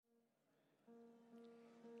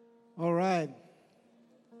All right.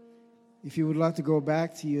 If you would like to go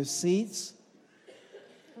back to your seats,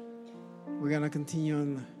 we're going to continue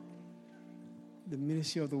on the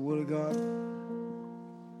ministry of the Word of God.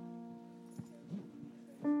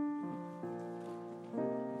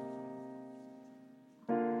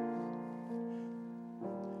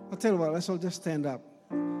 I'll tell you what, let's all just stand up.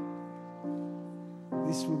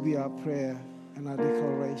 This will be our prayer and our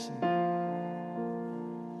declaration.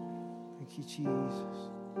 Thank you, Jesus.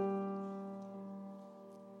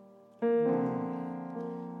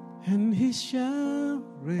 And He shall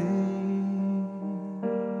reign.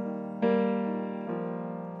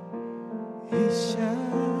 He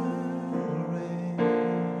shall reign.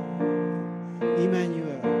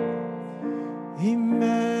 Emmanuel.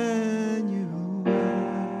 Emmanuel.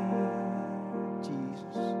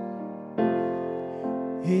 Jesus.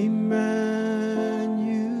 Emmanuel.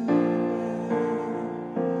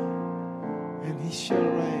 And He shall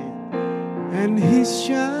reign. And He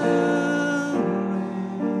shall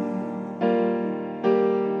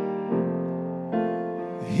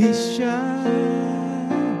He shall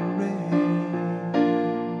reign.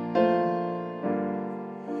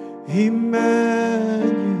 Emmanuel.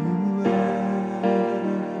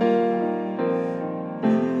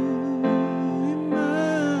 Emmanuel.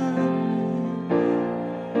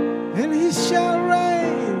 And He shall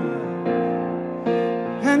reign.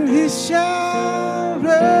 And He shall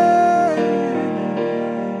reign.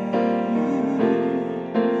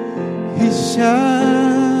 He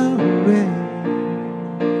shall reign.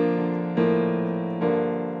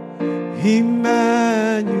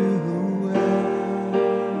 Emmanuel,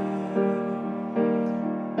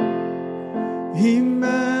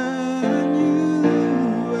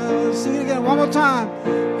 Emmanuel. Sing it again one more time.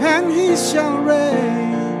 And He shall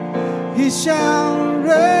reign. He shall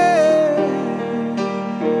reign.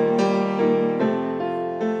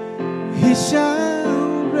 He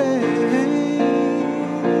shall reign.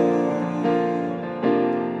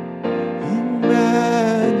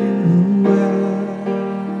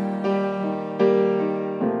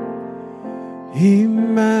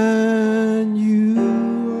 Emmanuel.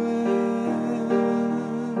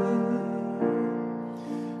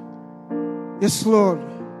 Yes, Lord.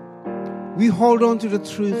 We hold on to the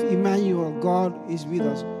truth, Emmanuel, God is with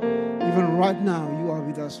us. Even right now, you are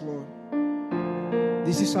with us, Lord.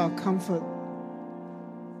 This is our comfort.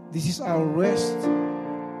 This is our rest.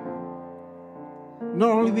 Not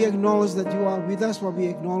only we acknowledge that you are with us, but we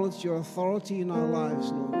acknowledge your authority in our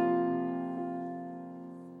lives, Lord.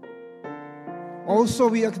 Also,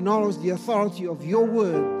 we acknowledge the authority of your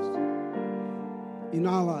words in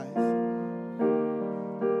our life.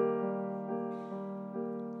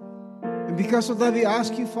 And because of that, we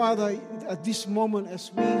ask you, Father, at this moment,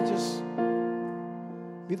 as we just,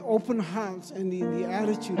 with open hearts and the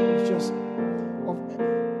attitude of just of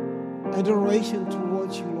adoration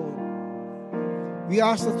towards you, Lord, we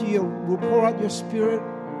ask that you will pour out your Spirit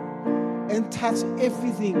and touch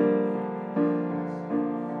everything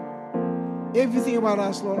about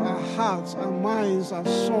us, Lord, our hearts, our minds, our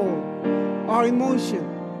soul, our emotion,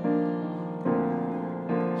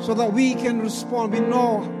 so that we can respond. We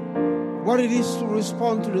know what it is to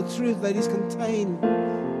respond to the truth that is contained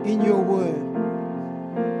in your word.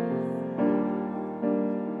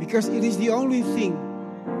 Because it is the only thing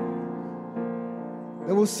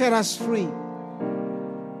that will set us free.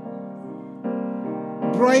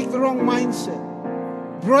 Break the wrong mindset.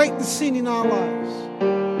 Break the sin in our lives.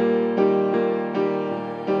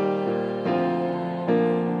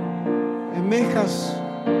 Make us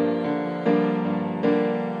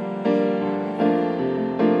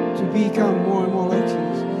to become more and more like Jesus.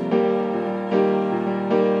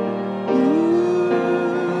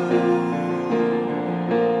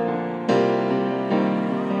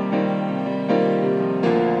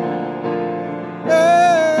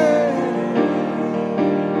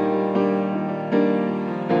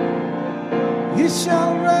 He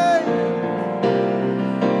shall reign.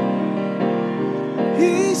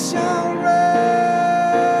 He shall reign.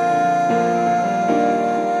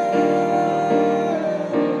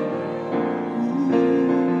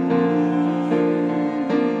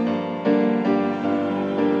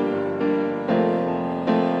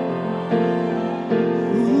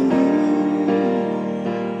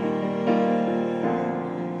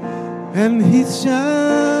 And He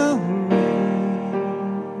shall reign.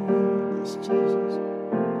 Yes, Jesus.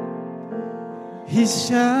 He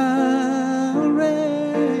shall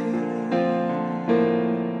reign.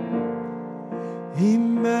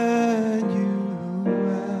 Emmanuel.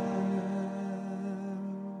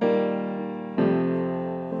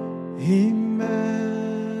 Emmanuel.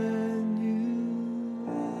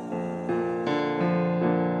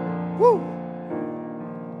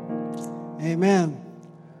 Amen.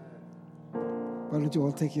 Why don't you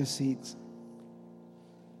all take your seats?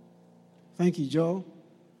 Thank you, Joe.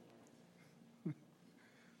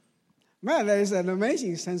 Man, there is an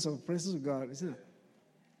amazing sense of presence of God, isn't it?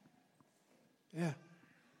 Yeah.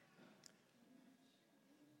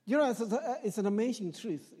 You know, it's an amazing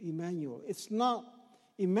truth, Emmanuel.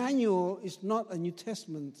 Emmanuel is not a New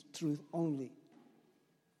Testament truth only.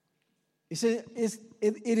 It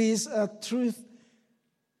is a truth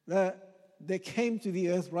that came to the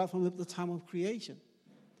earth right from the time of creation.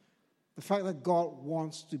 The fact that God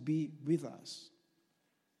wants to be with us.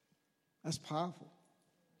 That's powerful.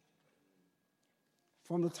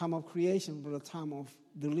 From the time of creation, from the time of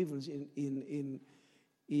deliverance in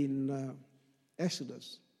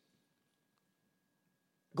Exodus.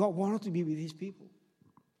 God wanted to be with his people.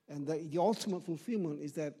 And the ultimate fulfillment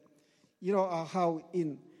is that, you know, how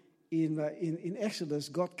in Exodus,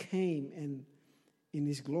 God came and in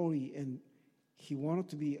his glory, and he wanted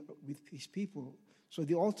to be with his people. So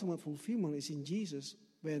the ultimate fulfillment is in Jesus,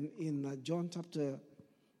 when in John chapter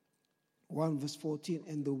 1, verse 14,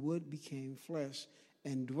 and the Word became flesh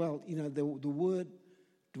and dwelt. You know, the word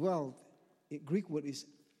dwelt, the Greek word is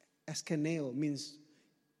eskaneo, means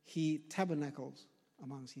he tabernacles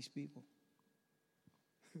amongst his people.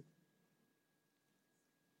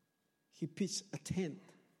 He pitched a tent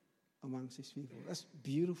amongst his people. That's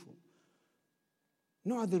beautiful.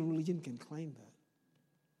 No other religion can claim that.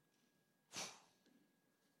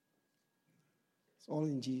 It's all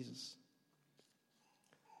in Jesus.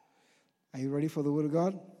 Are you ready for the Word of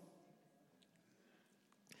God?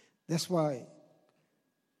 That's why,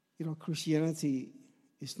 you know, Christianity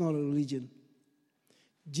is not a religion.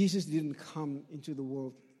 Jesus didn't come into the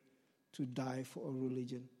world to die for a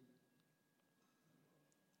religion.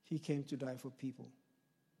 He came to die for people.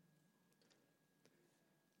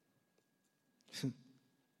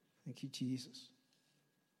 Thank you, Jesus.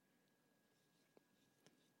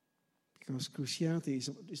 Because Christianity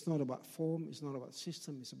is not about form, it's not about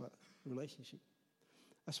system, it's about relationship.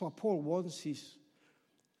 That's why Paul wants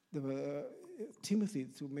Timothy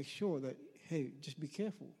to make sure that, hey, just be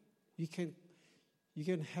careful. You can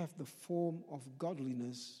have the form of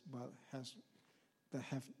godliness, but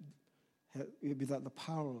without the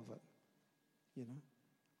power of it. You know,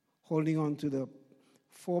 holding on to the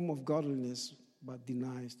form of godliness, but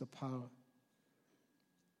denies the power.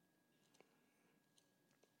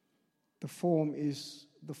 The form is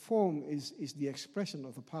the expression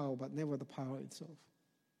of the power, but never the power itself.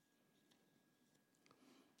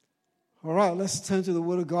 All right, let's turn to the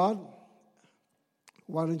Word of God.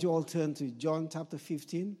 Why don't you all turn to John chapter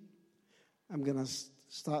 15? I'm going to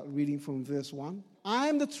start reading from verse 1. I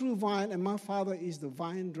am the true vine, and my Father is the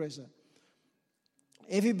vine dresser.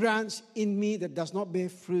 Every branch in me that does not bear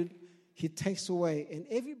fruit, he takes away. And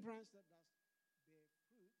every branch that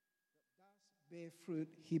does bear fruit,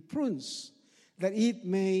 he prunes, that it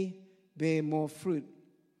may bear more fruit.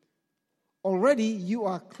 Already you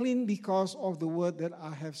are clean because of the word that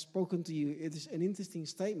I have spoken to you. It is an interesting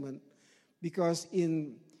statement, because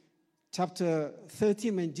in chapter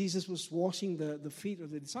 13, when Jesus was washing the feet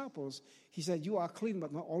of the disciples, he said, you are clean,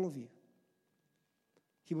 but not all of you.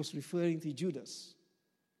 He was referring to Judas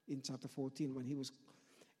in chapter 14 when he was.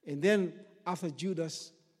 And then after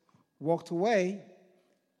Judas walked away,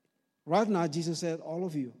 right now Jesus said, all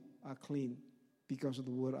of you are clean because of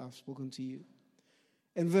the word I've spoken to you.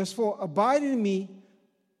 And verse 4, abide in me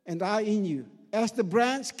and I in you. As the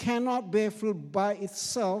branch cannot bear fruit by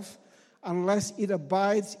itself unless it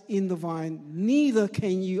abides in the vine, neither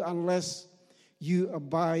can you unless you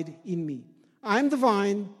abide in me. I'm the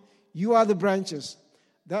vine, you are the branches.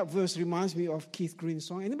 That verse reminds me of Keith Green's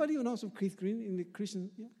song. Anybody who knows of Keith Green in the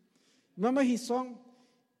Christian? Yeah? Remember his song?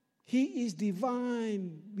 He is the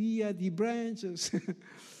vine, we are the branches.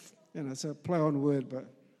 You know, it's a play on word, but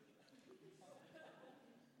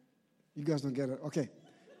you guys don't get it. Okay,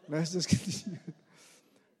 let's just continue.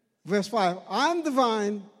 Verse 5, I'm the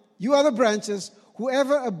vine, you are the branches.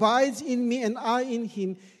 Whoever abides in me and I in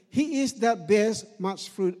him, he is that bears much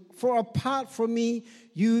fruit. For apart from me,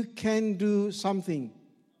 you can do something.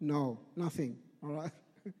 No, nothing. All right?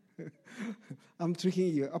 I'm tricking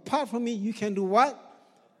you. Apart from me, you can do what?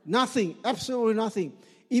 Nothing. Absolutely nothing.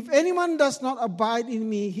 If anyone does not abide in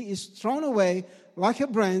me, he is thrown away like a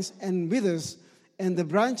branch and withers, and the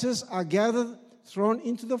branches are gathered, thrown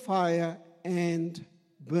into the fire, and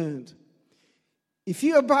burned. If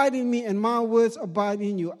you abide in me and my words abide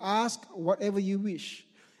in you, ask whatever you wish,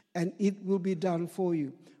 and it will be done for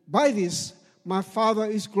you. By this, my Father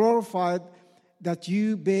is glorified, that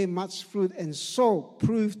you bear much fruit, and so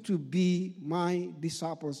prove to be my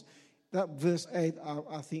disciples. That verse 8,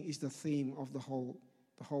 I think, is the theme of the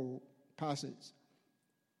whole passage.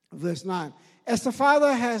 Verse 9, as the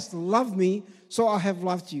Father has loved me, so I have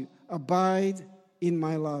loved you. Abide in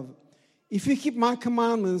my love. If you keep my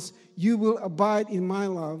commandments, you will abide in my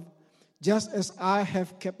love, just as I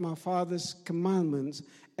have kept my Father's commandments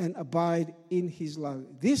and abide in his love.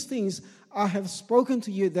 These things I have spoken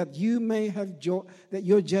to you, that you may have joy, that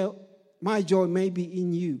my joy may be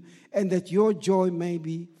in you, and that your joy may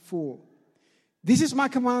be full. This is my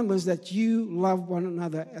commandments, that you love one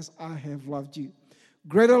another as I have loved you.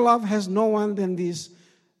 Greater love has no one than this,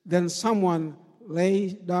 than someone lay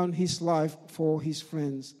down his life for his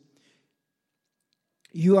friends.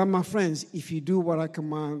 You are my friends if you do what I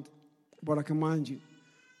command you.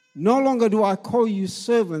 No longer do I call you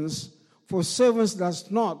servants, for servants does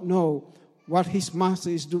not know what his master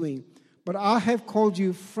is doing. But I have called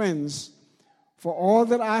you friends, for all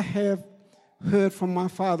that I have heard from my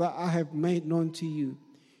Father I have made known to you.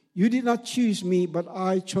 You did not choose me, but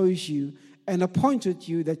I chose you and appointed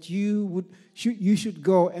you that you should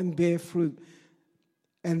go and bear fruit,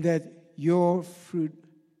 and that your fruit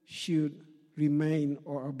should remain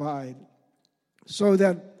or abide, so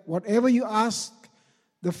that whatever you ask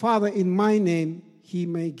the Father in my name, he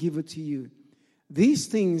may give it to you. These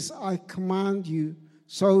things I command you,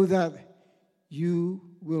 so that you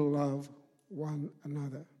will love one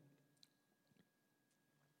another.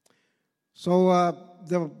 So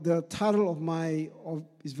the title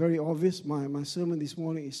is very obvious. My sermon this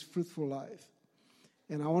morning is Fruitful Life.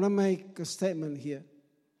 And I want to make a statement here.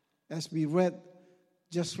 As we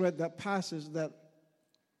just read that passage, that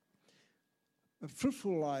a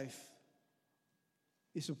fruitful life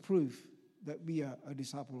is a proof that we are a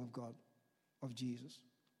disciple of God, of Jesus.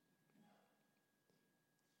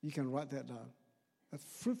 You can write that down. A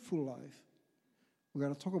fruitful life. We're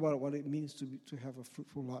going to talk about what it means to have a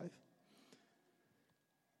fruitful life.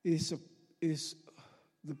 Is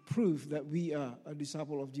the proof that we are a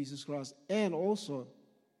disciple of Jesus Christ. And also,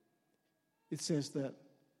 it says that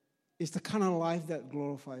it's the kind of life that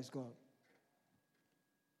glorifies God.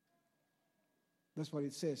 That's what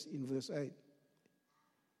it says in verse 8.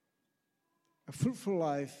 A fruitful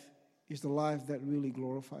life is the life that really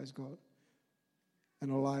glorifies God, and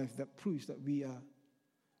a life that proves that we are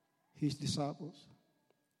his disciples.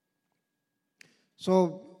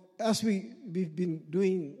 So, as we've been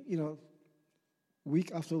doing,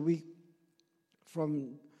 week after week,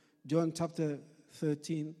 from John chapter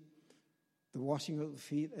 13, the washing of the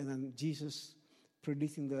feet, and then Jesus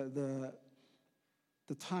predicting the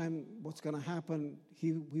time, what's going to happen.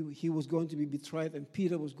 He was going to be betrayed, and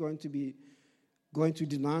Peter was going to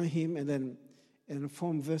deny him, and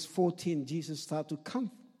from verse 14, Jesus started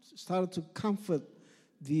to comfort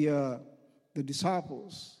the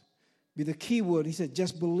disciples. With the key word, he said,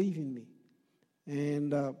 just believe in me.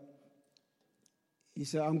 And he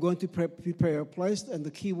said, I'm going to prepare a place, and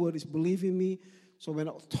the key word is believe in me. So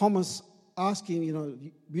when Thomas asked him,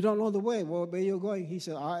 we don't know the way, well, where you're going? He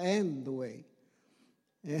said, I am the way.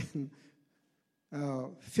 And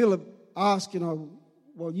Philip asked,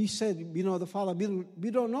 well, you said, we know the Father.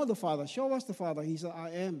 We don't know the Father. Show us the Father. He said, I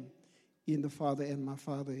am in the Father, and my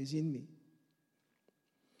Father is in me.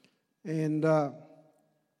 And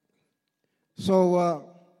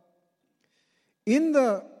so in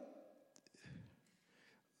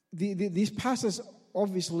this passage,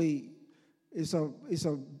 obviously, is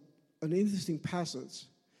an interesting passage,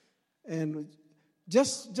 and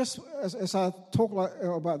just as I talk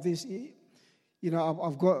about this,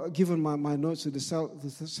 I've given my notes to the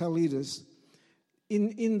cell leaders.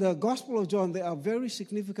 In the Gospel of John, there are very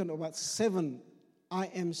significant about 7 I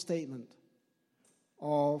am statement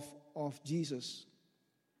of Jesus.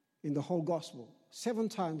 In the whole gospel, 7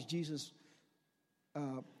 times Jesus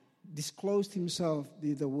disclosed himself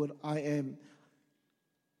the word I am.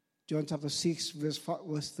 John chapter 6, verse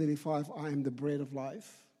 35, I am the bread of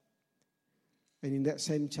life. And in that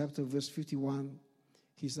same chapter, verse 51,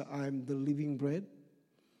 he said, I am the living bread.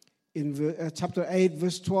 In chapter 8,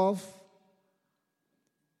 verse 12,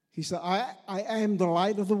 he said, I am the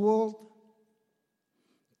light of the world.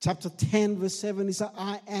 Chapter 10, verse 7, he said,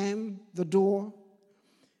 I am the door.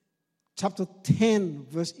 Chapter 10,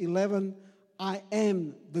 verse 11, I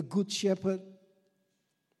am the good shepherd.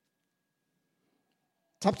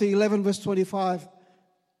 Chapter 11, verse 25,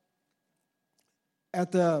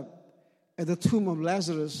 at the tomb of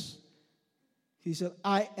Lazarus, he said,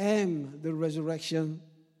 I am the resurrection.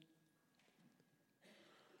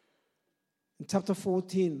 In chapter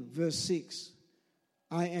 14, verse 6,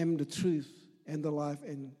 I am the truth and the life.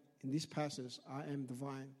 And in this passage, I am the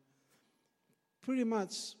vine. Pretty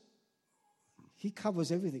much, he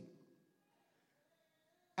covers everything.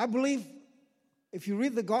 I believe if you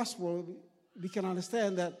read the gospel, we can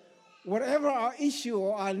understand that whatever our issue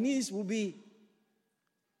or our needs will be,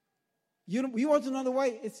 you want to know the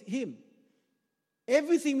way, it's Him.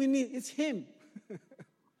 Everything we need, it's Him.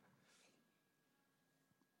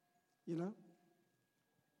 You know?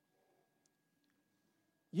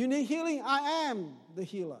 You need healing, I am the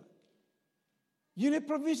healer. You need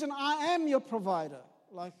provision, I am your provider.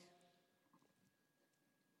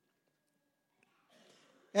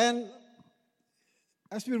 And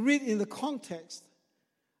as we read in the context,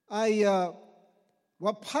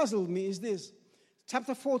 what puzzled me is this.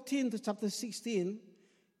 Chapter 14 to chapter 16,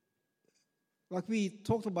 like we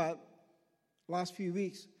talked about last few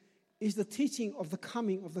weeks, is the teaching of the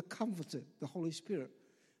coming of the Comforter, the Holy Spirit,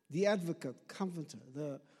 the Advocate, Comforter,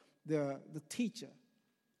 the teacher.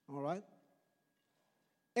 All right?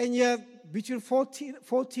 And yet, between 14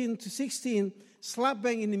 to 16, slap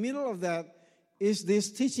bang in the middle of that is this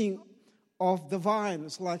teaching of the vine.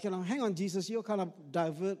 It's like, hang on, Jesus, you're kind of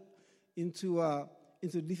divert into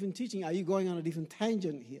different teaching. Are you going on a different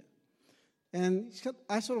tangent here? And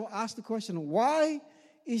I sort of asked the question, why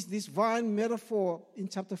is this vine metaphor in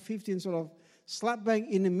chapter 15 sort of slap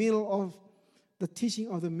bang in the middle of the teaching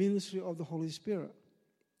of the ministry of the Holy Spirit?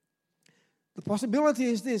 The possibility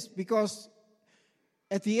is this, because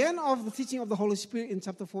at the end of the teaching of the Holy Spirit in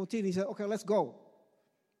chapter 14, he said, okay, let's go.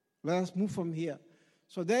 Let us move from here.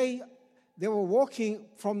 So they were walking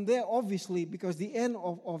from there, obviously, because the end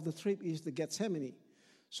of the trip is the Gethsemane.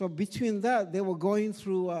 So between that, they were going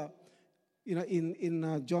through,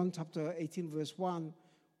 in John chapter 18, verse 1,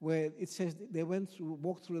 where it says they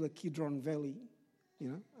walked through the Kidron Valley,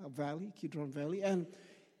 Kidron Valley. And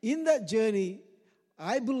in that journey,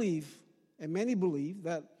 I believe, and many believe,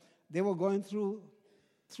 that they were going through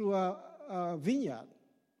a vineyard.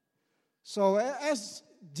 So as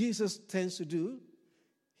Jesus tends to do,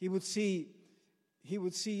 he would see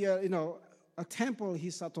a temple.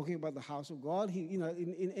 He start talking about the house of God.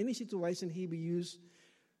 In any situation, he would use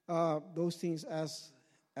those things as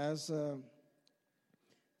a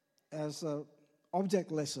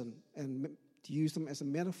object lesson and to use them as a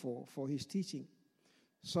metaphor for his teaching.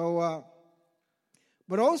 So,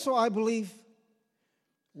 but also I believe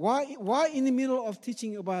why in the middle of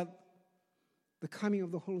teaching about the coming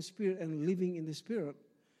of the Holy Spirit and living in the Spirit?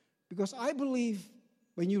 Because I believe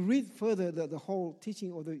when you read further the whole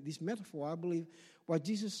teaching of this metaphor, I believe what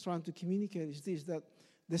Jesus is trying to communicate is this, that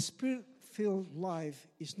the Spirit-filled life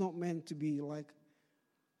is not meant to be like,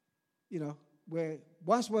 where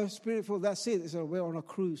once we're Spirit-filled, that's it. It's we're on a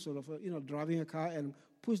cruise, sort of, driving a car and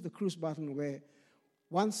push the cruise button where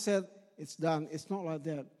once said, it's done. It's not like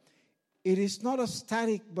that. It is not a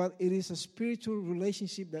static, but it is a spiritual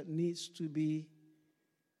relationship that needs to be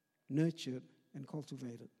nurtured and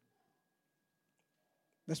cultivated.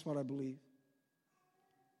 That's what I believe.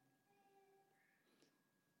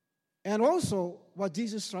 And also, what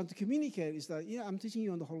Jesus is trying to communicate is that, I'm teaching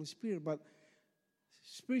you on the Holy Spirit, but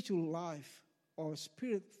spiritual life or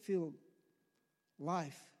Spirit-filled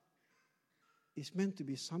life is meant to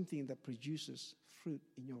be something that produces fruit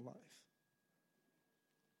in your life.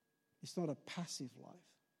 It's not a passive life.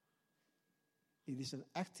 It is an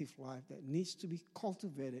active life that needs to be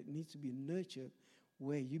cultivated, needs to be nurtured,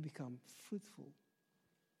 where you become fruitful.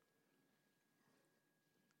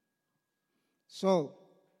 So,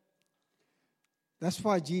 that's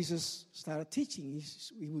why Jesus started teaching.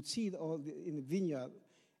 We would see it all in the vineyard,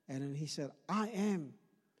 and then he said, I am.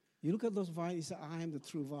 You look at those vines, he said, I am the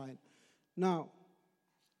true vine. Now,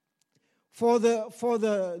 for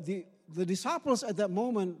the disciples at that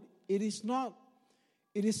moment, it is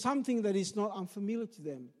something that is not unfamiliar to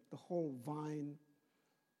them, the whole vine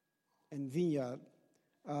and vineyard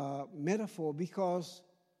metaphor, because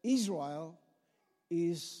Israel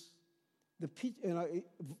is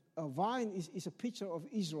a vine is a picture of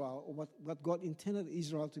Israel, or what God intended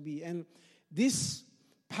Israel to be. And this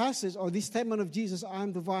passage, or this statement of Jesus, I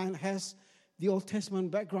am the vine, has the Old Testament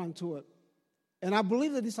background to it. And I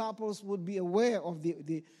believe the disciples would be aware of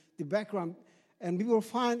the background. And we will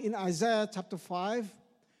find in Isaiah chapter 5,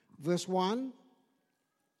 verse 1.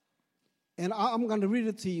 And I'm going to read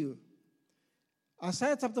it to you.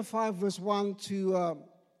 Isaiah chapter 5, verse 1 to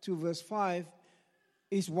verse 5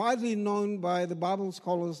 is widely known by the Bible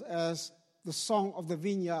scholars as the Song of the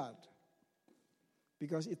Vineyard,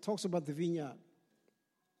 because it talks about the vineyard.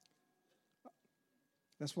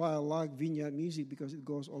 That's why I like vineyard music, because it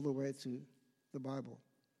goes all the way to the Bible.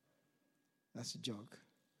 That's a joke.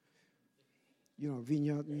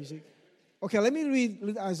 Vineyard music. Okay, let me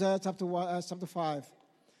read Isaiah chapter 5.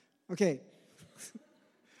 Okay.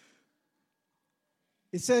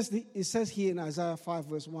 It says here in Isaiah 5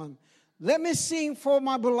 verse 1, let me sing for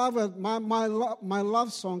my beloved my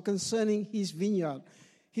love song concerning his vineyard.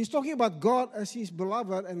 He's talking about God as his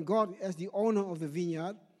beloved and God as the owner of the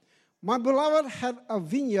vineyard. My beloved had a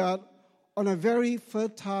vineyard on a very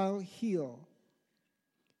fertile hill.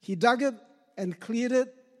 He dug it and cleared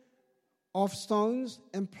it of stones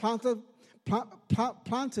and planted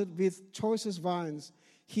with choicest vines.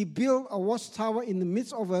 He built a watchtower in the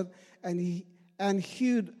midst of it, and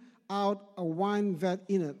hewed out a wine vat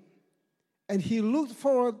in it. And he looked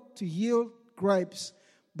forward to yield grapes,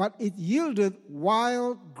 but it yielded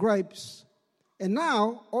wild grapes. And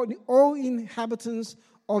now, all inhabitants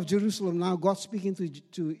of Jerusalem, now God speaking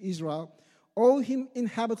to Israel, all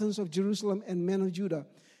inhabitants of Jerusalem and men of Judah,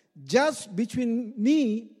 judge between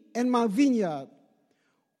me and my vineyard.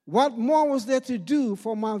 What more was there to do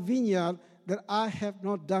for my vineyard that I have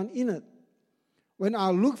not done in it? When I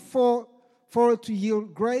looked for it to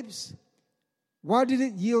yield grapes, why did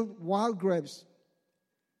it yield wild grapes?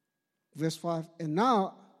 Verse 5, and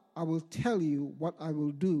now I will tell you what I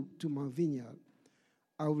will do to my vineyard.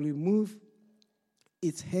 I will remove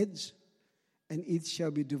its hedge, and it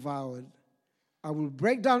shall be devoured. I will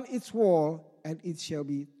break down its wall, and it shall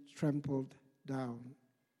be trampled down.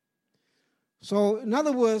 So, in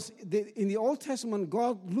other words, in the Old Testament,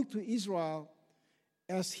 God looked to Israel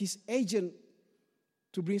as his agent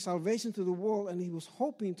to bring salvation to the world, and he was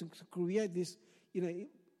hoping to create this,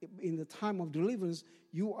 in the time of deliverance.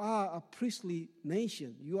 You are a priestly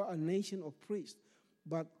nation. You are a nation of priests,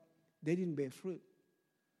 but they didn't bear fruit.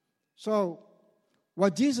 So,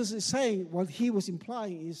 what Jesus is saying, what he was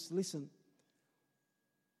implying is, listen,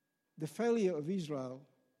 the failure of Israel,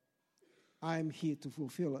 I am here to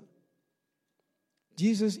fulfill it.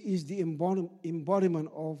 Jesus is the embodiment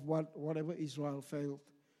of whatever Israel failed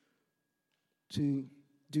to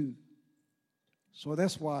do. So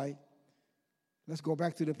that's why, let's go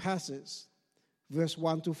back to the passage. Verse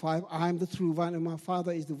 1 to 5, I am the true vine, and my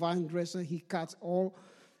Father is the vine dresser. He cuts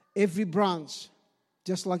every branch,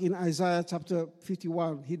 just like in Isaiah chapter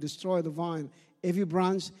 51, he destroyed the vine. Every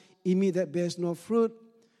branch in me that bears no fruit,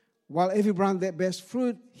 while every branch that bears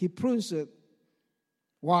fruit, he prunes it.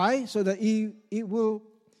 Why? So that it will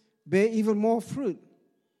bear even more fruit.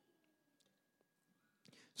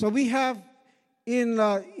 So we have in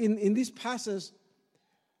this passage,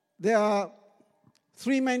 there are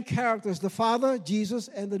three main characters: the Father, Jesus,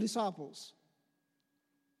 and the disciples.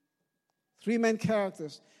 Three main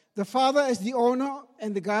characters. The Father as the owner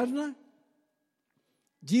and the gardener.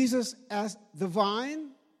 Jesus as the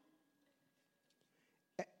vine.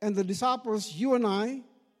 And the disciples, you and I,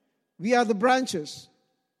 we are the branches.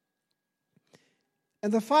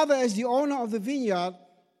 And the Father as the owner of the vineyard,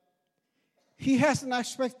 he has an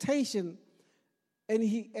expectation, and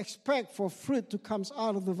he expects for fruit to come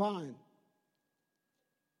out of the vine.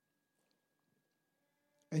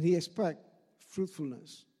 And he expects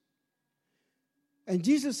fruitfulness. And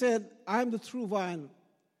Jesus said, I am the true vine.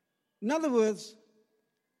 In other words,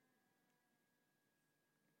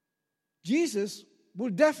 Jesus will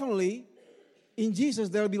definitely, in Jesus,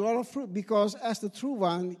 there will be a lot of fruit, because as the true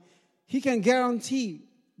vine, he can guarantee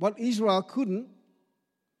what Israel couldn't,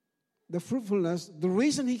 the fruitfulness. The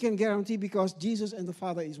reason he can guarantee, because Jesus and the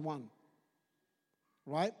Father is one.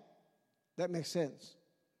 Right? That makes sense.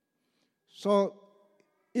 So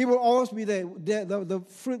it will always be there. The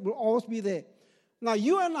fruit will always be there. Now,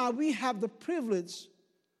 you and I, we have the privilege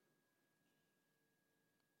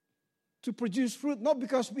to produce fruit, not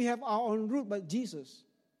because we have our own root, but Jesus.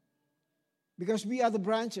 Because we are the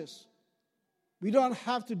branches. We don't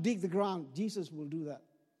have to dig the ground. Jesus will do that,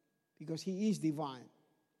 because he is the vine.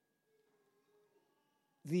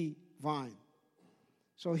 The vine.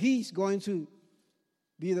 So he's going to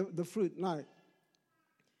be the fruit. Now,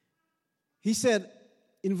 he said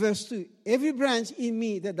in verse 2, every branch in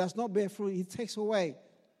me that does not bear fruit, he takes away.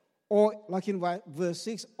 Or, like in verse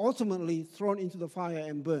 6, ultimately thrown into the fire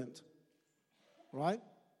and burnt. Right?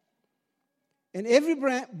 And every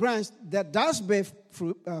branch that does bear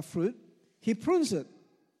fruit, he prunes it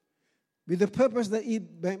with the purpose that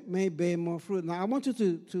it may bear more fruit. Now, I want you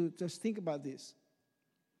to just think about this.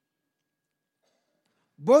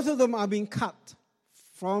 Both of them are being cut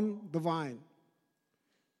from the vine.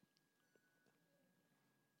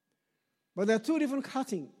 But there are two different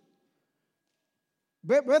cutting.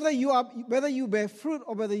 Whether you bear fruit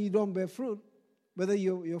or whether you don't bear fruit, whether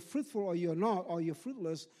you're fruitful or you're not, or you're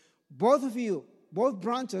fruitless, both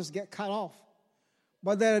branches get cut off.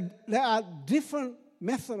 But there are different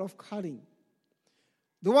methods of cutting.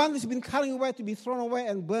 The one that's been cutting away to be thrown away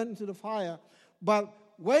and burned into the fire. But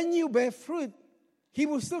when you bear fruit, He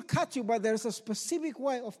will still cut you, but there's a specific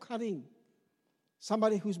way of cutting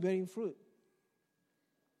somebody who's bearing fruit.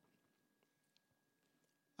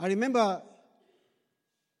 I remember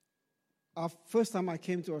our first time I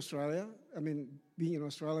came to Australia, being in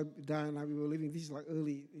Australia, Diane and I, we were living, this is like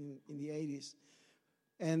early in the 80s.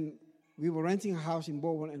 And we were renting a house in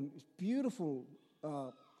Bowen, and it's beautiful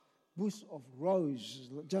bush of rose,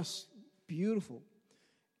 just beautiful.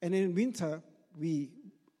 And in winter, they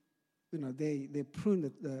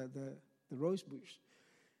pruned the rose bush.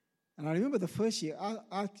 And I remember the first year,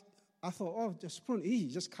 I thought, just prune, easy,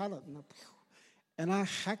 just cut it. And I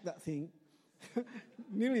hacked that thing,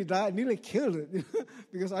 nearly died, nearly killed it,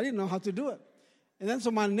 because I didn't know how to do it. And then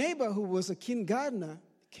so my neighbor, who was a kindergartner,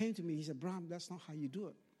 came to me. He said, Bram, that's not how you do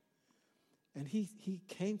it. And he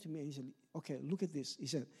came to me and he said, okay, look at this. He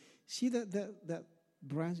said, see that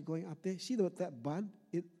branch going up there? See that bud?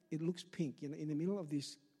 It looks pink. In the middle of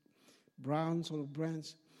this brown sort of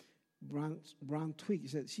branch, brown twig. He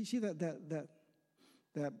said, see that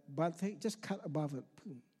bud thing? Just cut above it.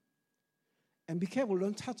 And be careful,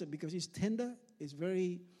 don't touch it because it's tender. It's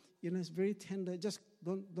very, it's very tender. Just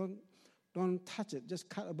don't touch it. Just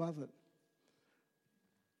cut above it.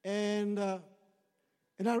 And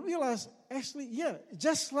I realized, actually,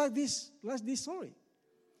 just like this story.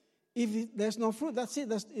 If there's no fruit, that's it.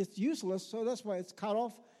 It's useless. So that's why it's cut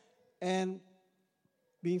off and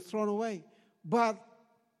being thrown away. But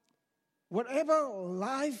whatever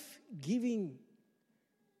life-giving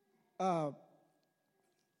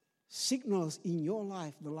signals in your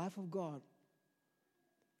life, the life of God,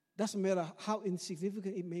 doesn't matter how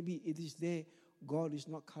insignificant it may be, it is there. God is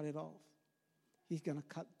not cut it off. He's going to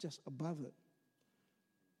cut just above it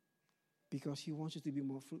because He wants you to be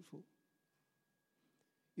more fruitful.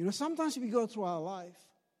 Sometimes we go through our life,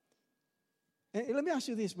 and let me ask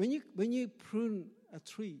you this: when you prune a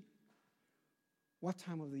tree, what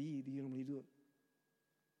time of the year do you normally do it?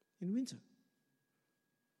 In winter,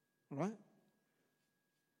 all right?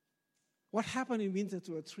 What happened in winter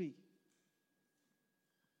to a tree?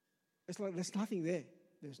 It's like there's nothing there.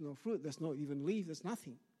 There's no fruit. There's no even leaf. There's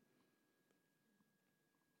nothing.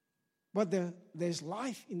 But there's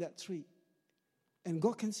life in that tree, and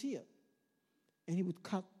God can see it. And He would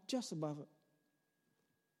cut just above it.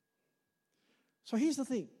 So here's the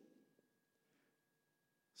thing.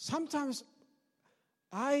 Sometimes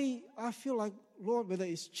I feel like, Lord, whether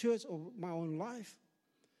it's church or my own life,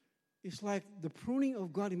 it's like the pruning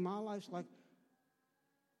of God in my life is like,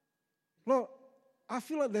 Lord, I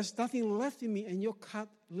feel like there's nothing left in me, and you'll cut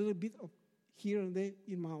a little bit of here and there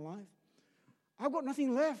in my life. I've got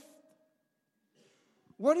nothing left.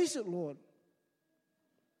 What is it, Lord?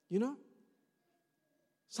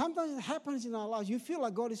 Sometimes it happens in our lives. You feel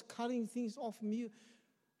like God is cutting things off from you.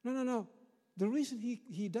 No. The reason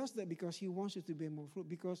He does that because He wants you to bear more fruit.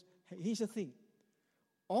 Because here's the thing.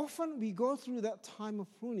 Often we go through that time of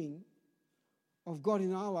pruning of God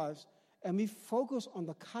in our lives, and we focus on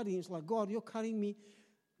the cutting. It's like, God, you're cutting me.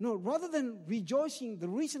 No, rather than rejoicing, the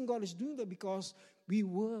reason God is doing that because we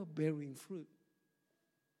were bearing fruit.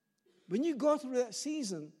 When you go through that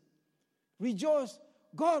season, rejoice.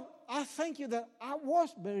 God, I thank you that I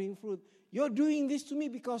was bearing fruit. You're doing this to me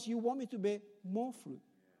because you want me to bear more fruit.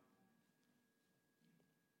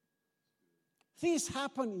 Things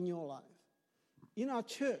happen in your life. In our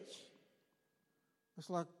church, it's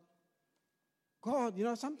like, God,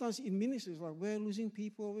 sometimes in ministry, it's like we're losing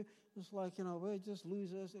people. It's like, we're just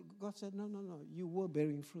losers. God said, no, you were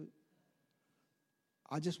bearing fruit.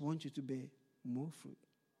 I just want you to bear more fruit.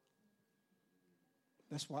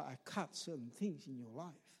 That's why I cut certain things in your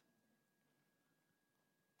life.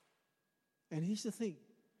 And here's the thing.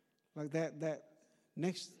 Like that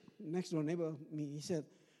next door neighbor of me, he said,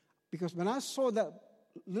 because when I saw that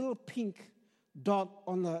little pink dot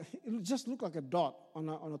it just looked like a dot on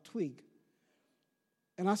a twig.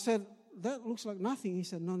 And I said, that looks like nothing. He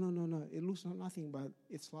said, no. It looks like nothing, but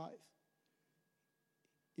it's life.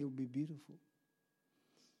 It will be beautiful.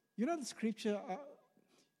 The scripture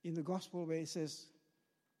in the gospel where it says,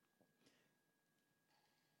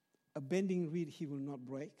 a bending reed He will not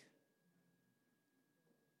break.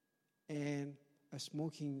 And a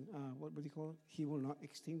smoking, what do you call it? He will not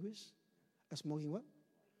extinguish. A smoking what?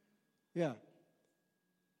 Yeah.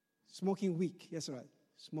 Smoking wick, that's right.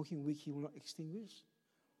 Smoking wick He will not extinguish.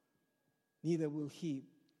 Neither will He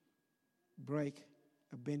break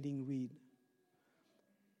a bending reed.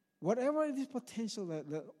 Whatever it is potential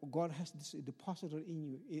that God has deposited in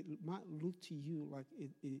you, it might look to you like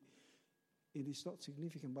it is not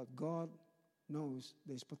significant, but God knows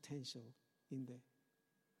there's potential in there.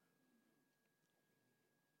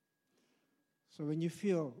 So when you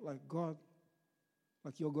feel like, God,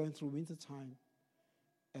 Like you're going through winter time,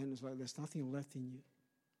 and it's like there's nothing left in you.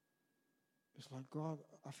 It's like, God,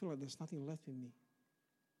 I feel like there's nothing left in me.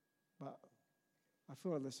 But I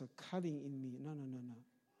feel like there's a cutting in me. No.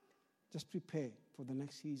 Just prepare for the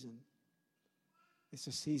next season. It's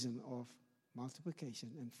a season of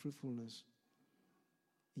multiplication and fruitfulness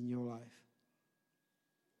in your life.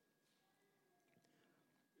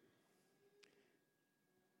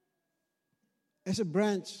 As a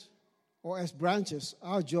branch, or as branches,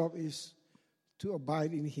 our job is to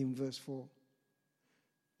abide in Him, verse 4.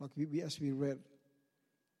 Like as we read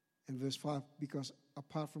in verse 5, because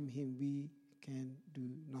apart from Him, we can do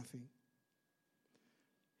nothing.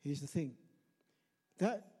 Here's the thing.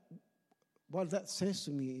 What that says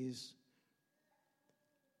to me is,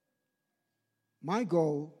 my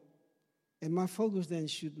goal and my focus then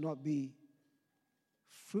should not be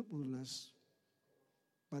fruitfulness,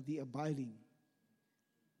 but the abiding.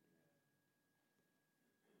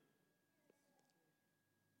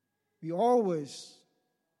 We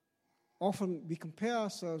often compare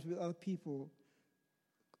ourselves with other people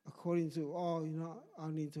according to, I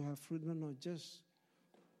need to have fruit. No, just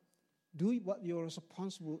do what you're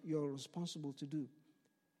responsible to do.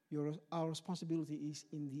 Our responsibility is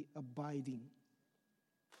in the abiding.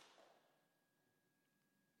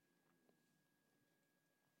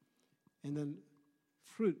 And then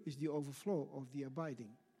fruit is the overflow of the abiding.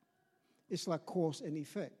 It's like cause and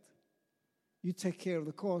effect. You take care of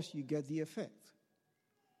the cause, you get the effect.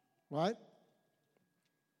 Right?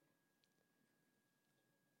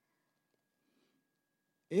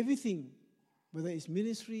 Everything, whether it's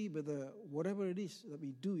ministry, whatever it is that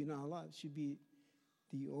we do in our lives, should be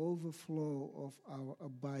the overflow of our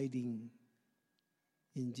abiding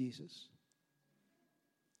in Jesus.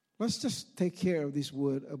 Let's just take care of this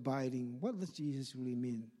word abiding. What does Jesus really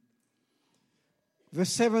mean?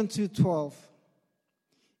 Verse 7 to 12.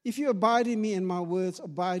 If you abide in me and my words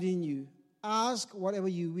abide in you, ask whatever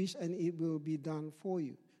you wish and it will be done for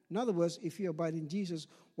you. In other words, if you abide in Jesus,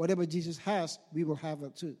 whatever Jesus has, we will have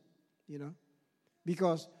it too.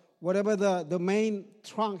 Because whatever the main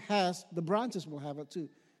trunk has, the branches will have it too.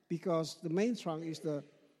 Because the main trunk is the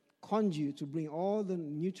conduit to bring all the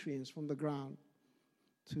nutrients from the ground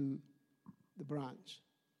to the branch.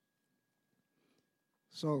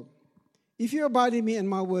 So, if you abide in me and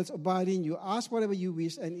my words abide in you, ask whatever you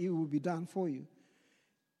wish and it will be done for you.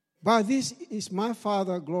 By this is my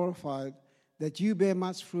Father glorified, that you bear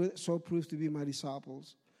much fruit, so prove to be my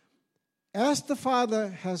disciples. As the Father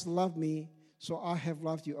has loved me, so I have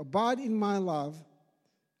loved you. Abide in my love.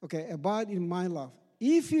 Okay, abide in my love.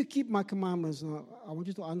 If you keep my commandments, I want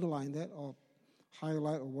you to underline that or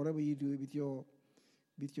highlight or whatever you do with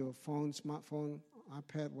your phone, smartphone,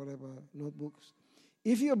 iPad, whatever, notebooks.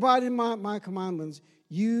 If you abide in my commandments,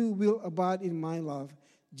 you will abide in my love,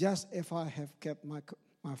 just as I have kept my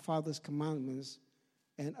Father's commandments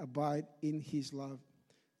and abide in His love.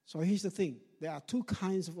 So here's the thing. There are two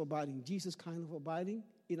kinds of abiding. Jesus' kind of abiding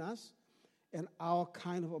in us and our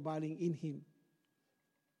kind of abiding in Him.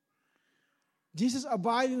 Jesus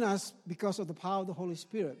abides in us because of the power of the Holy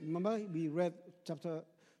Spirit. Remember, we read chapter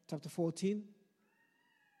 14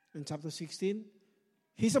 and chapter 16.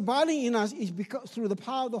 His abiding in us is because through the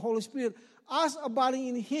power of the Holy Spirit. Us abiding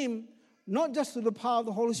in Him, not just through the power of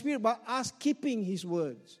the Holy Spirit, but us keeping His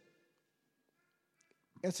words.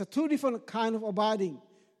 It's a two different kind of abiding.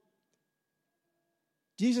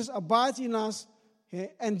 Jesus abides in us,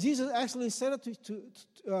 and Jesus actually said it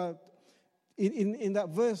in that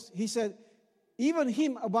verse. He said, even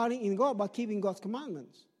Him abiding in God by keeping God's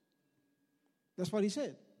commandments. That's what He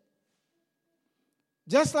said.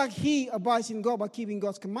 Just like He abides in God by keeping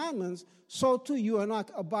God's commandments, so too you and I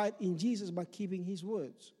abide in Jesus by keeping His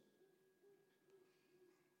words.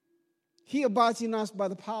 He abides in us by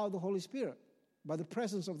the power of the Holy Spirit, by the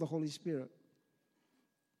presence of the Holy Spirit.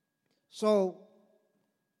 So,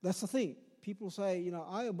 that's the thing. People say,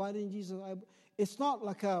 I abide in Jesus. It's not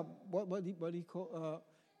like what do you call,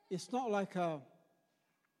 it's not like a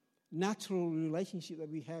natural relationship that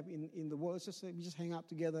we have in the world. It's just we just hang out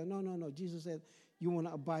together. No. Jesus said, you want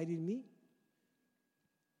to abide in me?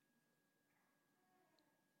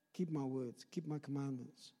 Keep my words, keep my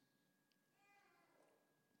commandments.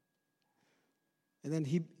 And then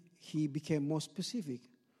he became more specific.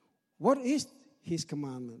 What is His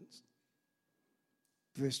commandments?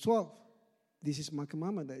 Verse 12, this is my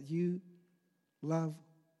commandment, that you love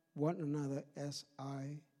one another as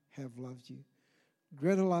I have loved you.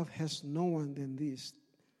 Greater love has no one than this,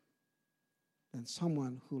 than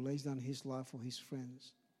someone who lays down his life for his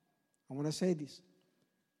friends. I want to say this.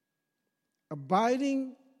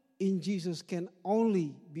 Abiding in Jesus can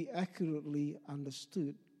only be accurately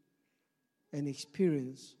understood and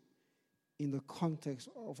experienced in the context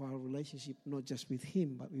of our relationship, not just with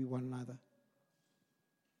Him, but with one another.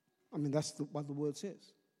 I mean, that's what the word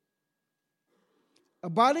says.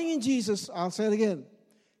 Abiding in Jesus, I'll say it again,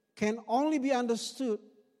 can only be understood,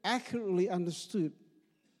 accurately understood,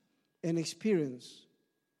 and experienced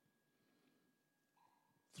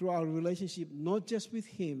through our relationship, not just with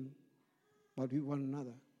Him, but with one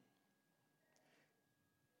another.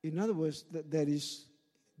 In other words, that is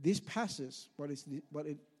this passage. What it's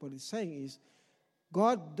saying is,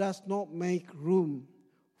 God does not make room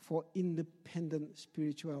for independent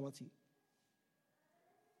spirituality.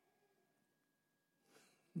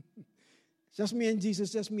 Just me and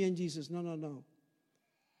Jesus, just me and Jesus. No, no, no.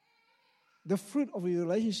 The fruit of your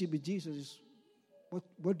relationship with Jesus is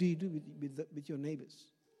what do you do with your neighbors?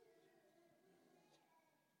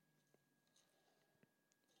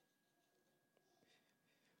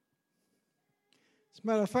 As a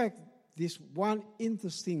matter of fact, this one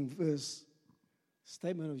interesting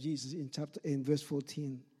statement of Jesus in verse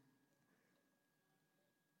 14.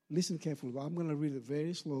 Listen carefully. I'm going to read it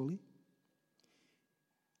very slowly.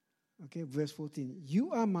 Okay, verse 14.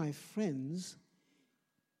 You are my friends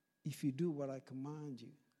if you do what I command you.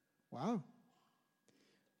 Wow.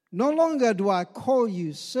 No longer do I call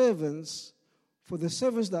you servants, for the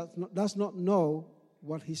servant that does not know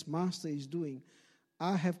what his master is doing.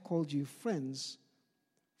 I have called you friends,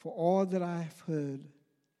 for all that I have heard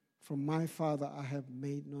from my Father I have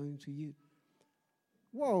made known to you.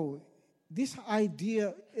 Whoa, this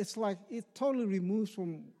idea, it's like it totally removes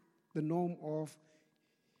from the norm of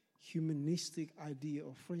humanistic idea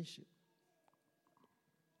of friendship.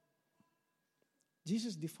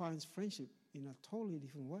 Jesus defines friendship in a totally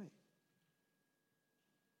different way.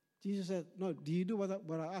 Jesus said, no, do you do what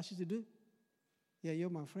I asked you to do? Yeah, you're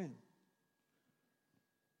my friend.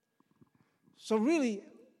 So really,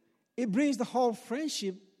 it brings the whole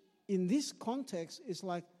friendship in this context. It's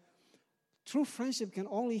like true friendship can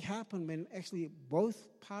only happen when actually both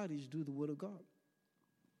parties do the Word of God.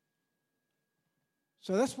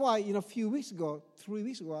 So that's why, 3 weeks ago,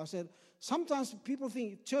 I said, sometimes people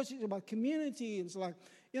think church is about community. It's like,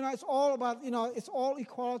 it's all about, it's all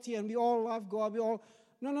equality and we all love God.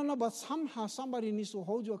 No, but somehow somebody needs to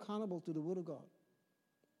hold you accountable to the Word of God.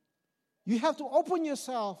 You have to open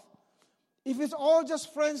yourself. If it's all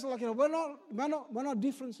just friends, like, we're not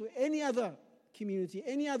different to any other community,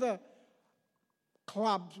 any other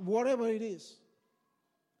club, whatever it is.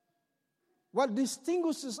 What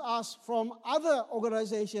distinguishes us from other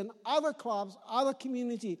organizations, other clubs, other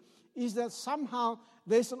community is that somehow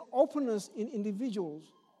there's an openness in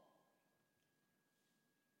individuals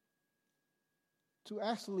to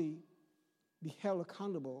actually be held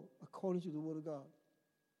accountable according to the Word of God.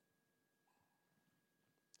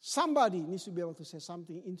 Somebody needs to be able to say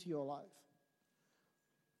something into your life.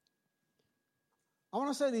 I want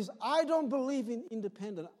to say this. I don't believe in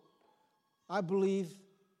independent. I believe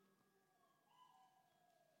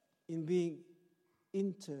in being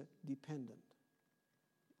interdependent.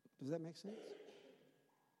 Does that make sense?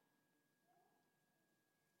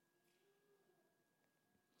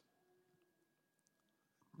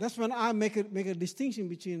 That's when I make a distinction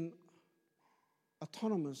between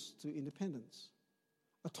autonomous to independence.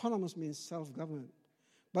 Autonomous means self-government.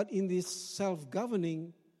 But in this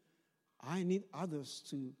self-governing, I need others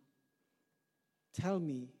to tell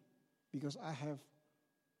me, because I have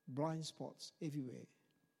blind spots everywhere.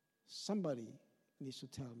 Somebody needs to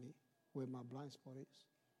tell me where my blind spot is.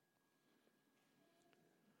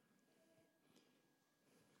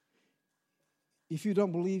 If you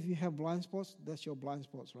don't believe you have blind spots, that's your blind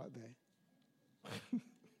spots right there.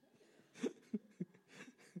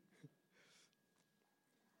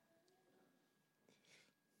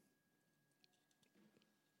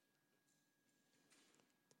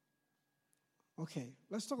 Okay,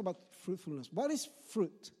 let's talk about fruitfulness. What is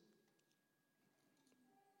fruit?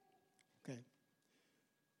 Okay.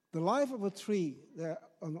 The life of a tree, there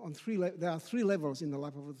are three levels in the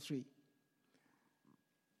life of a tree.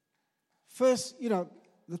 First,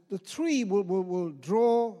 the tree will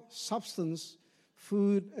draw substance,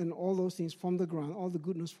 food, and all those things from the ground, all the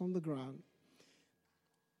goodness from the ground.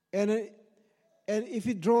 And if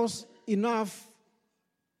it draws enough,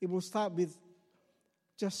 it will start with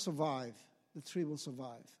just survive. The tree will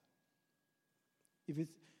survive. If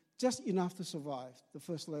it's just enough to survive, the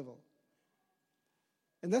first level.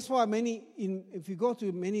 And that's why if you go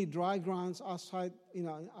to many dry grounds outside,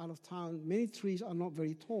 out of town, many trees are not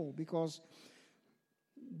very tall because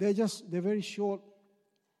they're very short,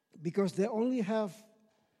 because they only have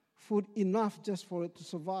food enough just for it to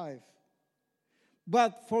survive.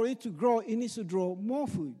 But for it to grow, it needs to grow more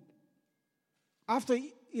food. After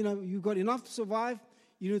you got enough to survive,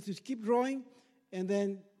 you need to keep growing, and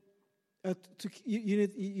then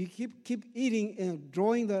you keep eating and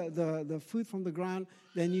drawing the food from the ground.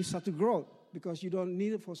 Then you start to grow because you don't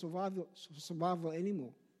need it for survival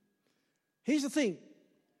anymore. Here's the thing: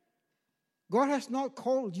 God has not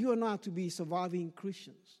called you and I to be surviving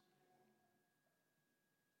Christians.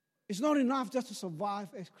 It's not enough just to survive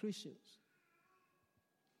as Christians.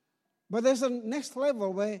 But there's a next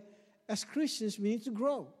level where, as Christians, we need to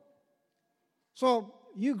grow. So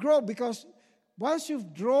you grow because once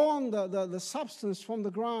you've drawn the substance from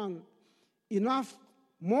the ground enough,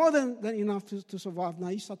 more than enough to survive, now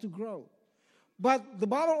you start to grow. But the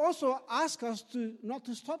Bible also asks us not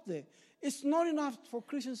to stop there. It's not enough for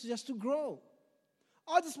Christians just to grow.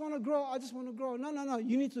 I just want to grow. No.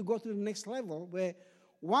 You need to go to the next level where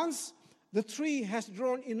once the tree has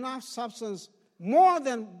drawn enough substance, more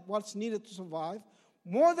than what's needed to survive,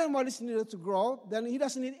 more than what is needed to grow, then he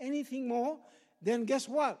doesn't need anything more. Then guess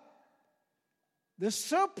what? The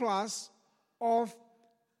surplus of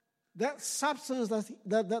that substance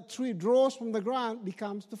that tree draws from the ground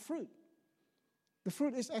becomes the fruit. The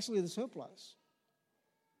fruit is actually the surplus.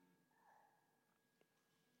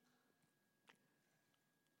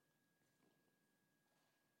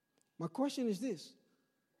 My question is this.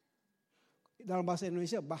 Dalam bahasa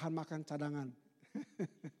Indonesia, bahan makan cadangan.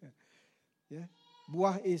 Yeah?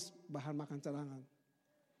 Buah is bahan makan cadangan.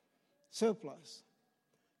 Surplus.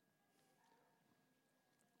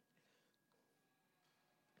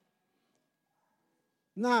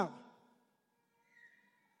 Now,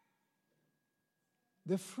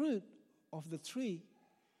 the fruit of the tree,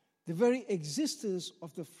 the very existence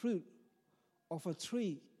of the fruit of a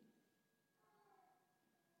tree,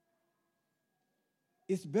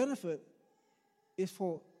 its benefit is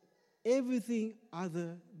for everything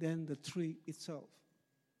other than the tree itself.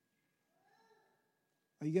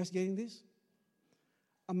 Are you guys getting this?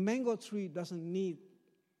 A mango tree doesn't need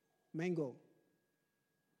mango.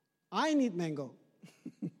 I need mango.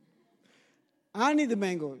 I need the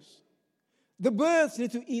mangoes. The birds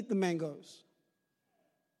need to eat the mangoes.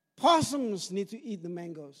 Possums need to eat the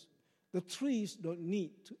mangoes. The trees don't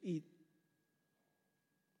need to eat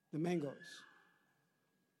the mangoes.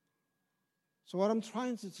 So what I'm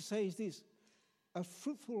trying to say is this. A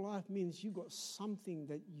fruitful life means you got something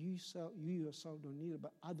that you yourself don't need,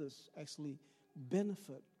 but others actually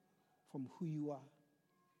benefit from who you are.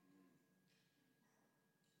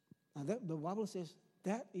 Now the Bible says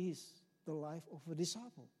that is the life of a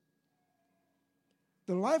disciple.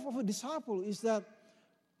 The life of a disciple is that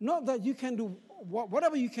not that you can do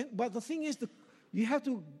whatever you can, but the thing is you have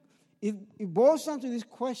to, it boils down to this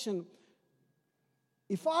question.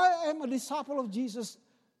 If I am a disciple of Jesus,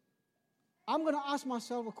 I'm going to ask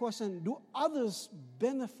myself a question. Do others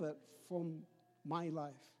benefit from my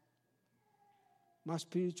life, my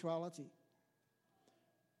spirituality?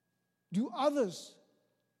 Do others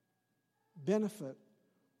benefit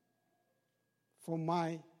from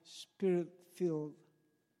my spirit-filled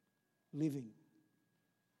living?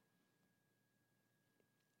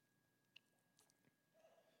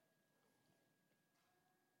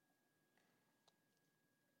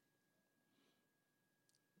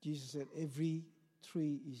 Jesus said, every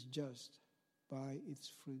tree is judged by its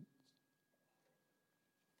fruit.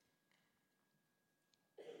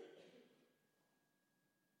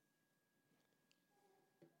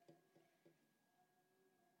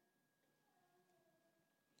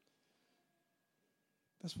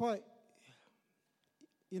 That's why,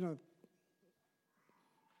 we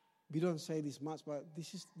don't say this much, but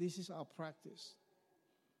this is our practice.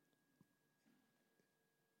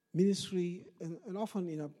 Ministry, and often,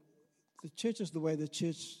 the churches, the way the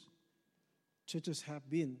churches have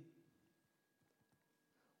been,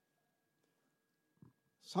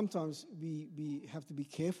 sometimes we have to be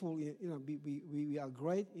careful. We are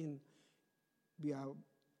great in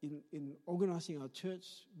organizing our church.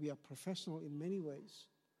 We are professional in many ways,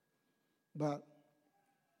 but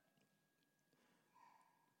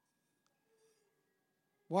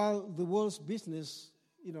while the world's business,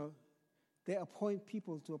 they appoint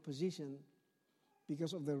people to a position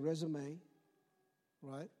because of their resume,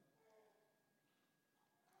 right?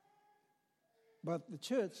 But the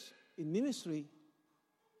church, in ministry,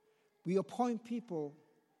 we appoint people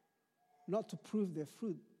not to prove their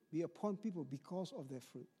fruit. We appoint people because of their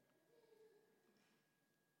fruit.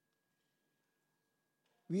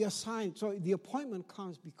 We assign, so the appointment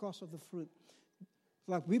comes because of the fruit.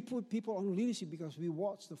 Like we put people on leadership because we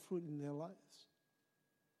watch the fruit in their lives.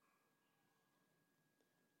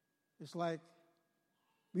 It's like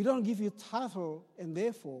we don't give you title and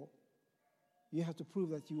therefore you have to prove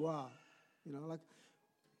that you are. You know, like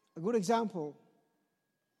a good example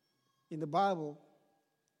in the Bible,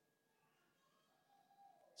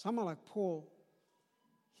 someone like Paul,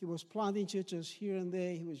 he was planting churches here and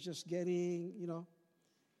there. He was just getting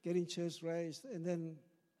church raised. And then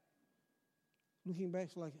looking back,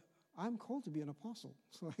 it's like, I'm called to be an apostle.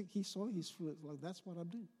 So like he saw his fruit. Like, that's what I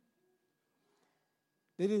do.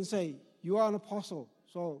 They didn't say, you are an apostle,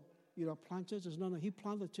 so, plant churches. No, he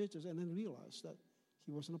planted churches and then realized that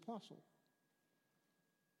he was an apostle.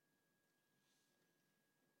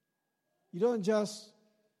 You don't just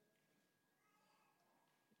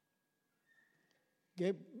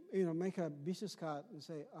make a business card and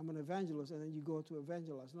say, I'm an evangelist, and then you go to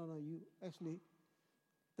evangelize. No, you actually,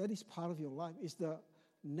 that is part of your life. It's the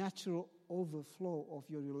natural overflow of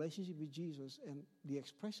your relationship with Jesus and the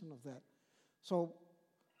expression of that. So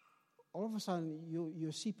all of a sudden,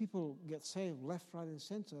 you see people get saved left, right, and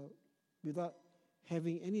center without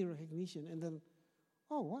having any recognition. And then,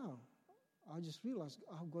 oh, wow, I just realized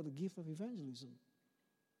I've got the gift of evangelism.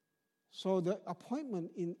 So the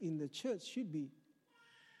appointment in the church should be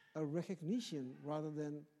a recognition rather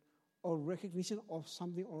than a recognition of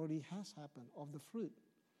something already has happened, of the fruit,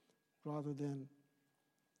 rather than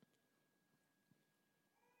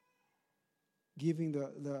giving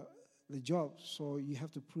the job, so you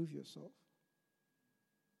have to prove yourself.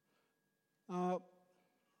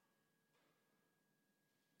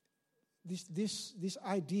 This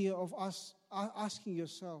idea of us asking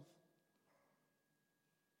yourself,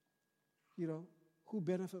 who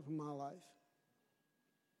benefit from my life?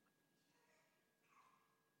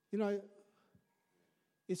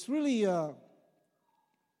 It's really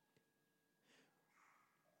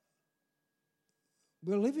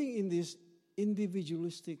we're living in this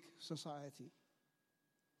individualistic society.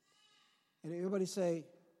 And everybody say,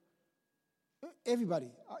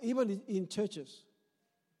 everybody, even in churches,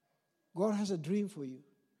 God has a dream for you.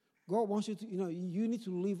 God wants you to, you need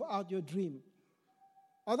to live out your dream.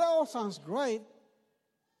 Oh, that all sounds great.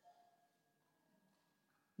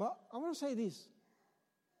 But I want to say this.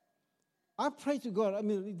 I pray to God,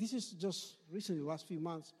 this is just recently, last few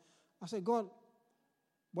months. I said, God,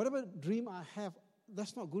 whatever dream I have,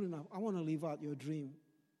 that's not good enough. I want to live out your dream.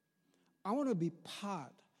 I want to be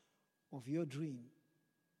part of your dream.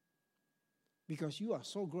 Because you are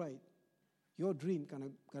so great. Your dream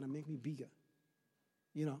gonna make me bigger.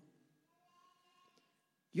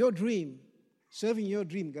 Your dream, serving your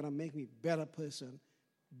dream gonna make me better person,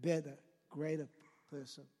 better, greater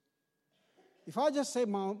person. If I just say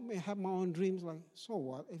have my own dreams, like, so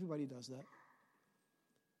what? Everybody does that.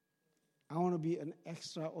 I want to be an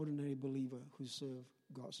extraordinary believer who serves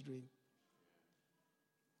God's dream.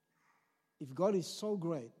 If God is so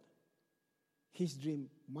great, his dream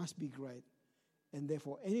must be great. And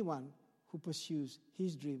therefore, anyone who pursues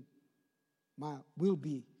his dream will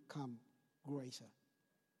become greater.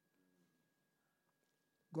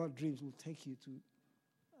 God's dreams will take you to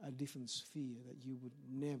a different sphere that you would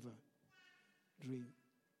never dream.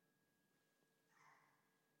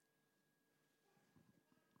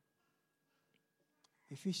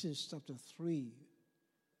 Ephesians chapter 3,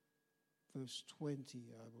 verse 20,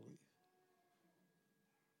 I believe.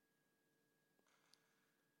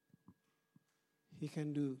 He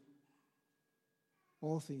can do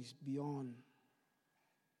all things beyond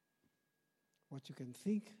what you can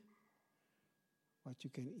think, what you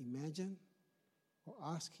can imagine, or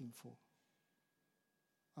ask him for.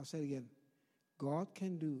 I'll say it again. God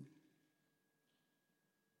can do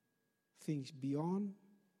things beyond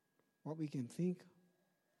what we can think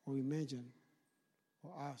or imagine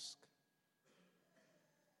or ask.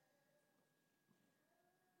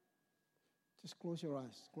 Just close your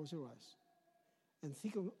eyes. Close your eyes. And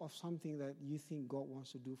think of something that you think God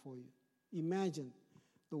wants to do for you. Imagine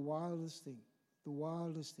the wildest thing. The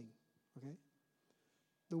wildest thing. Okay?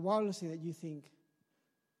 The wildest thing that you think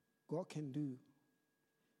God can do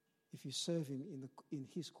if you serve him in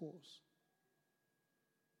his cause.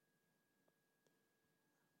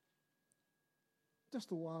 Just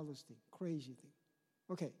the wildest thing, crazy thing.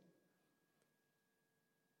 Okay.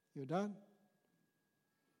 You're done?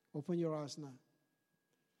 Open your eyes now.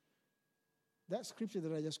 That scripture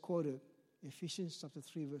that I just quoted, Ephesians chapter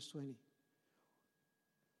 3, verse 20.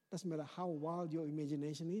 Doesn't matter how wild your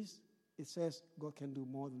imagination is, it says God can do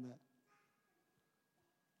more than that.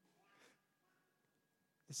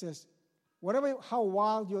 It says, how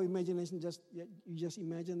wild your imagination, you just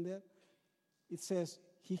imagine that, it says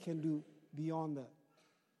he can do beyond that.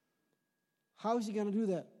 How is he going to do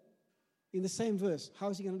that? In the same verse, how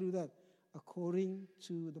is he going to do that? according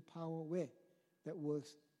to the power where? That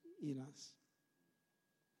works in us.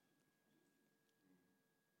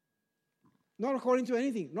 Not according to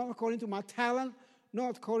anything, not according to my talent,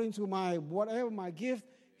 not according to my whatever, my gift.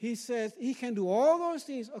 He says he can do all those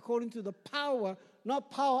things according to the power, not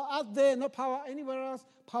power out there, not power anywhere else,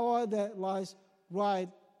 power that lies right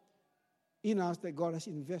in us that God has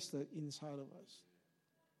invested inside of us.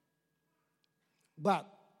 But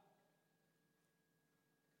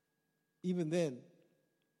even then,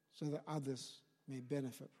 so that others may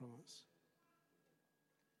benefit from us.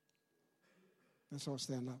 Let's all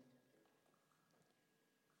stand up.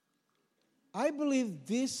 I believe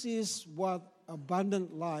this is what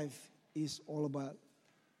abundant life is all about.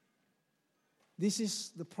 This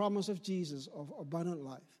is the promise of Jesus of abundant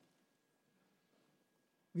life.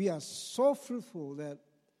 We are so fruitful that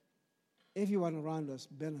everyone around us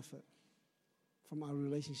benefit from our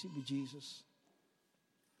relationship with Jesus.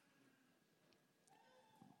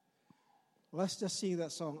 Let's just sing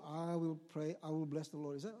that song, I will pray, I will bless the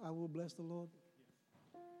Lord. Is that I will bless the Lord?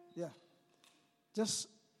 Yeah. Just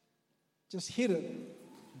hit it.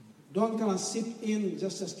 Don't kind of sit in,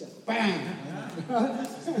 just get bang.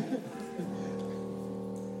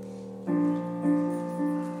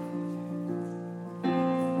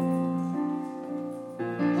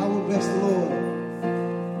 I will bless the Lord.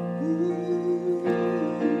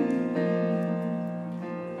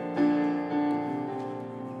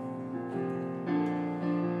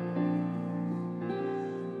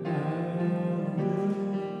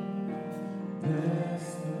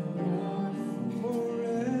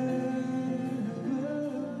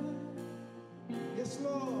 Yes,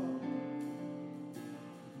 Lord.